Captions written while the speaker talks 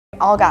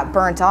all got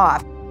burnt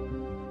off.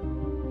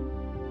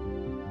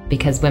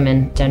 Because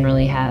women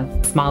generally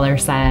have smaller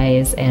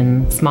size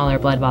and smaller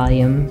blood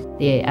volume,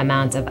 the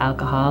amount of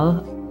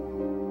alcohol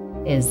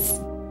is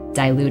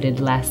diluted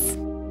less.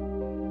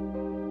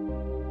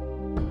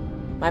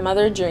 My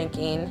mother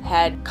drinking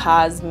had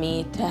caused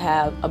me to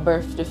have a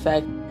birth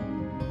defect.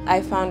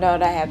 I found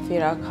out I had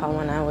fetal alcohol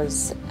when I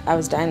was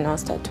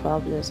diagnosed at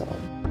 12 years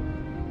old.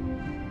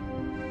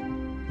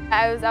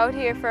 I was out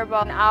here for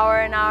about an hour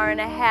and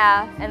a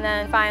half, and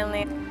then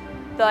finally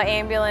the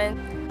ambulance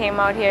came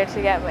out here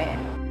to get me.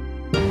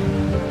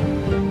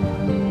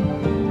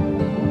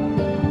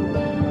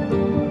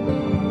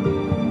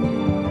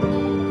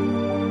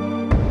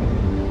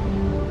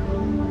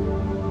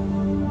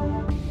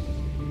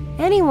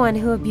 Anyone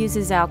who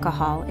abuses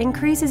alcohol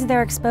increases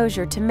their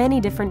exposure to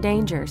many different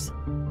dangers.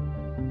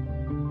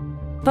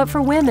 But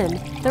for women,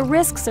 the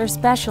risks are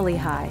especially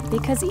high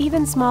because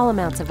even small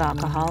amounts of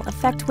alcohol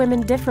affect women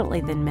differently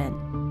than men.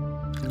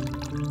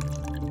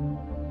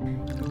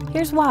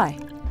 Here's why.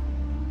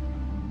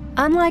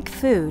 Unlike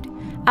food,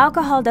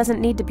 alcohol doesn't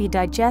need to be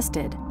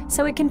digested,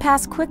 so it can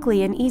pass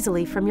quickly and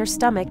easily from your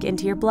stomach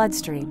into your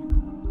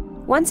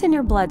bloodstream. Once in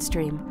your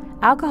bloodstream,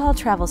 alcohol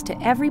travels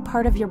to every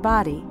part of your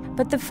body,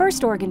 but the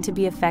first organ to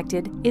be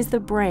affected is the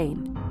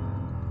brain.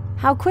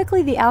 How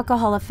quickly the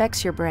alcohol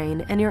affects your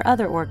brain and your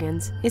other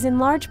organs is in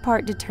large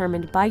part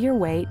determined by your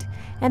weight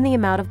and the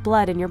amount of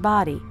blood in your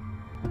body.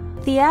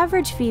 The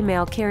average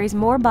female carries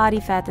more body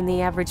fat than the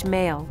average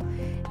male,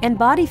 and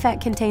body fat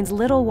contains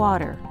little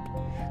water.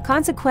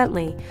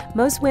 Consequently,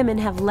 most women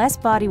have less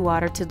body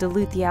water to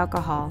dilute the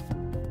alcohol.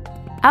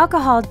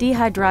 Alcohol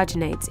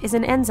dehydrogenases is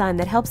an enzyme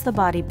that helps the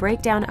body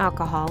break down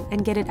alcohol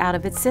and get it out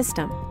of its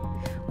system.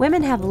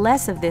 Women have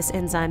less of this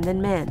enzyme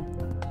than men.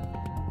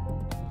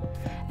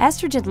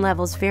 Estrogen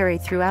levels vary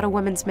throughout a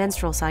woman's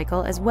menstrual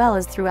cycle as well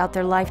as throughout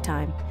their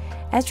lifetime.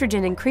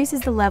 Estrogen increases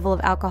the level of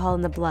alcohol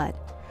in the blood.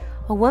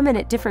 A woman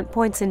at different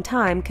points in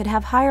time could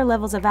have higher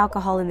levels of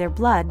alcohol in their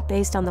blood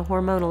based on the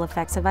hormonal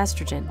effects of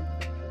estrogen.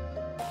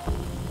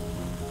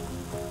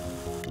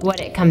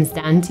 What it comes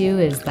down to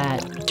is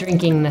that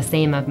drinking the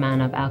same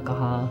amount of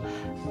alcohol,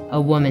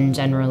 a woman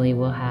generally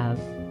will have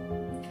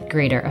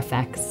greater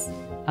effects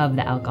of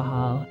the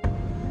alcohol.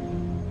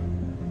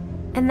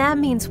 And that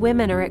means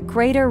women are at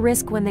greater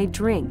risk when they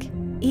drink,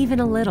 even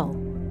a little.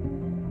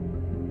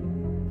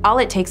 All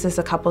it takes is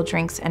a couple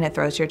drinks and it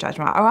throws your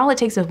judgment off. Or all it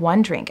takes is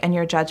one drink and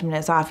your judgment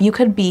is off. You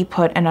could be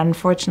put, and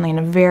unfortunately, in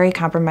a very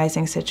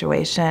compromising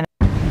situation.